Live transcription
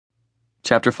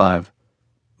Chapter 5.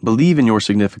 Believe in your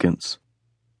significance.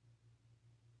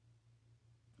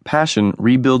 Passion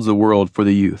rebuilds the world for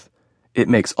the youth. It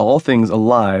makes all things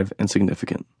alive and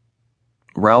significant.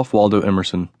 Ralph Waldo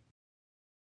Emerson.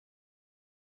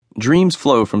 Dreams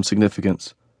flow from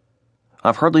significance.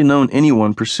 I've hardly known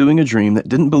anyone pursuing a dream that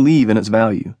didn't believe in its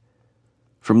value.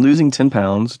 From losing 10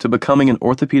 pounds to becoming an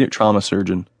orthopedic trauma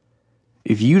surgeon,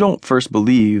 if you don't first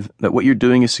believe that what you're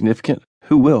doing is significant,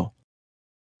 who will?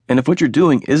 And if what you're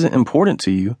doing isn't important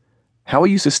to you, how will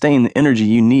you sustain the energy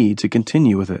you need to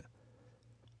continue with it?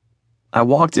 I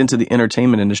walked into the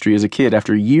entertainment industry as a kid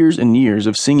after years and years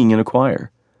of singing in a choir.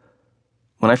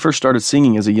 When I first started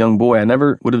singing as a young boy, I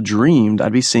never would have dreamed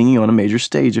I'd be singing on a major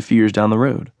stage a few years down the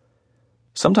road.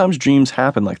 Sometimes dreams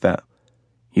happen like that.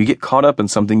 You get caught up in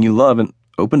something you love and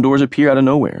open doors appear out of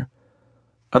nowhere.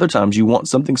 Other times you want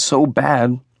something so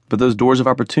bad, but those doors of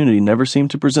opportunity never seem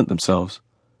to present themselves.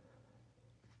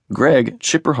 Greg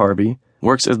 "Chipper" Harvey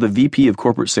works as the VP of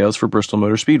Corporate Sales for Bristol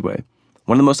Motor Speedway,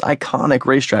 one of the most iconic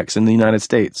racetracks in the United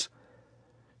States.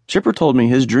 Chipper told me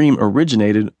his dream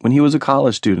originated when he was a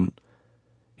college student.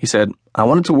 He said, "I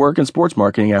wanted to work in sports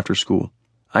marketing after school.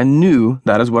 I knew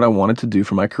that is what I wanted to do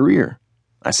for my career.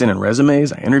 I sent in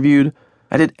resumes, I interviewed,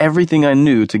 I did everything I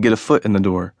knew to get a foot in the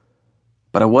door,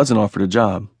 but I wasn't offered a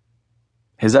job."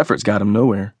 His efforts got him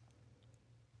nowhere.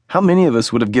 How many of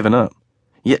us would have given up?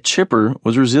 Yet Chipper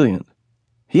was resilient.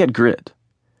 He had grit.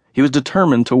 He was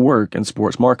determined to work in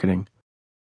sports marketing.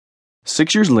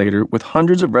 6 years later, with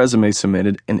hundreds of resumes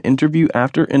submitted and interview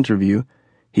after interview,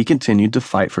 he continued to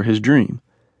fight for his dream.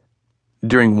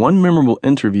 During one memorable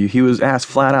interview, he was asked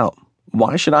flat out,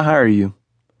 "Why should I hire you?"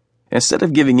 Instead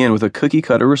of giving in with a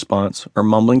cookie-cutter response or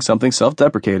mumbling something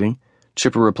self-deprecating,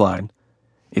 Chipper replied,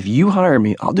 "If you hire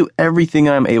me, I'll do everything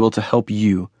I am able to help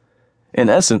you." In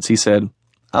essence, he said,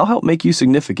 "I'll help make you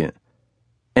significant."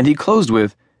 And he closed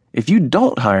with, "If you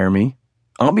don't hire me,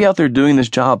 I'll be out there doing this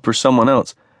job for someone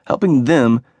else, helping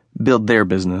them build their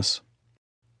business."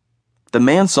 The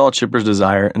man saw Chipper's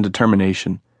desire and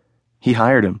determination. He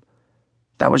hired him.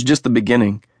 That was just the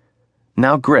beginning.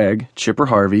 Now Greg, Chipper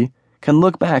Harvey, can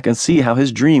look back and see how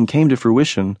his dream came to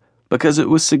fruition because it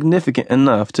was significant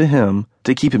enough to him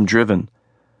to keep him driven.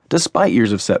 Despite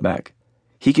years of setback,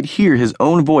 he could hear his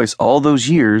own voice all those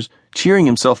years cheering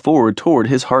himself forward toward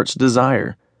his heart's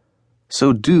desire.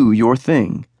 So do your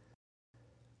thing.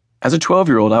 As a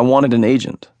 12-year-old, I wanted an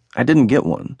agent. I didn't get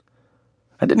one.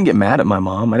 I didn't get mad at my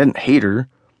mom. I didn't hate her.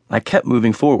 I kept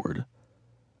moving forward.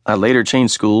 I later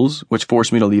changed schools, which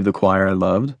forced me to leave the choir I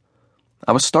loved.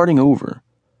 I was starting over.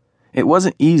 It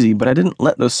wasn't easy, but I didn't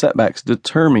let those setbacks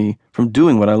deter me from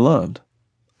doing what I loved.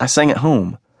 I sang at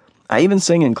home. I even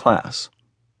sang in class.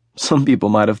 Some people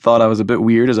might have thought I was a bit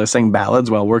weird as I sang ballads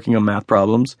while working on math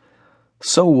problems.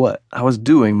 So what? I was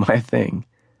doing my thing.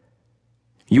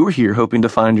 You're here hoping to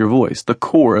find your voice, the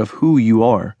core of who you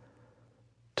are.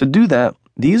 To do that,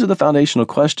 these are the foundational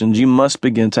questions you must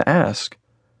begin to ask.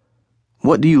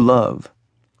 What do you love?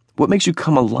 What makes you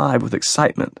come alive with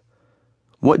excitement?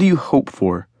 What do you hope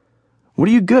for? What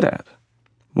are you good at?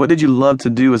 What did you love to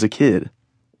do as a kid?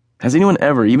 Has anyone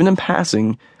ever, even in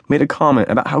passing, made a comment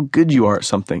about how good you are at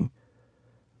something?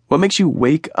 What makes you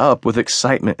wake up with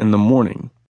excitement in the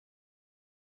morning?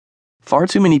 Far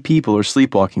too many people are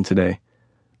sleepwalking today,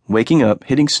 waking up,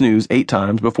 hitting snooze 8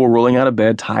 times before rolling out of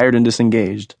bed tired and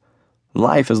disengaged.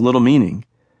 Life has little meaning.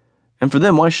 And for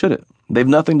them, why should it? They've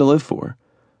nothing to live for,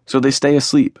 so they stay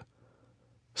asleep.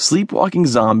 Sleepwalking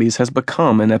zombies has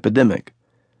become an epidemic.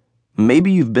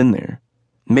 Maybe you've been there.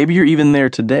 Maybe you're even there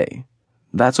today.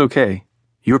 That's okay.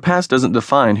 Your past doesn't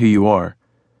define who you are.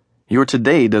 Your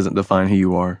today doesn't define who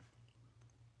you are.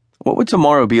 What would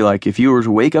tomorrow be like if you were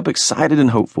to wake up excited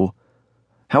and hopeful?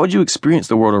 How would you experience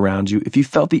the world around you if you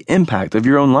felt the impact of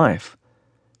your own life?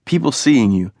 People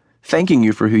seeing you, thanking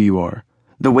you for who you are,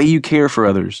 the way you care for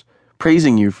others,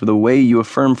 praising you for the way you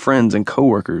affirm friends and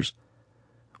coworkers.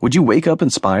 Would you wake up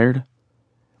inspired?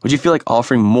 Would you feel like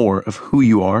offering more of who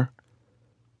you are?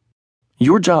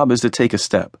 Your job is to take a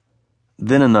step,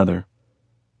 then another.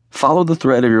 Follow the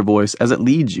thread of your voice as it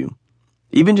leads you.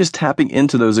 Even just tapping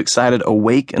into those excited,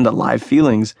 awake, and alive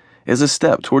feelings is a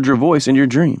step toward your voice and your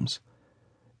dreams.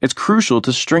 It's crucial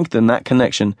to strengthen that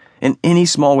connection in any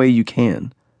small way you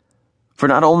can. For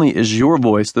not only is your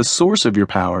voice the source of your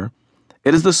power,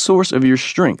 it is the source of your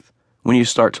strength when you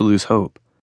start to lose hope.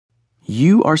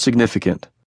 You are significant.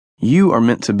 You are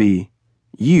meant to be.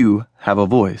 You have a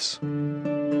voice.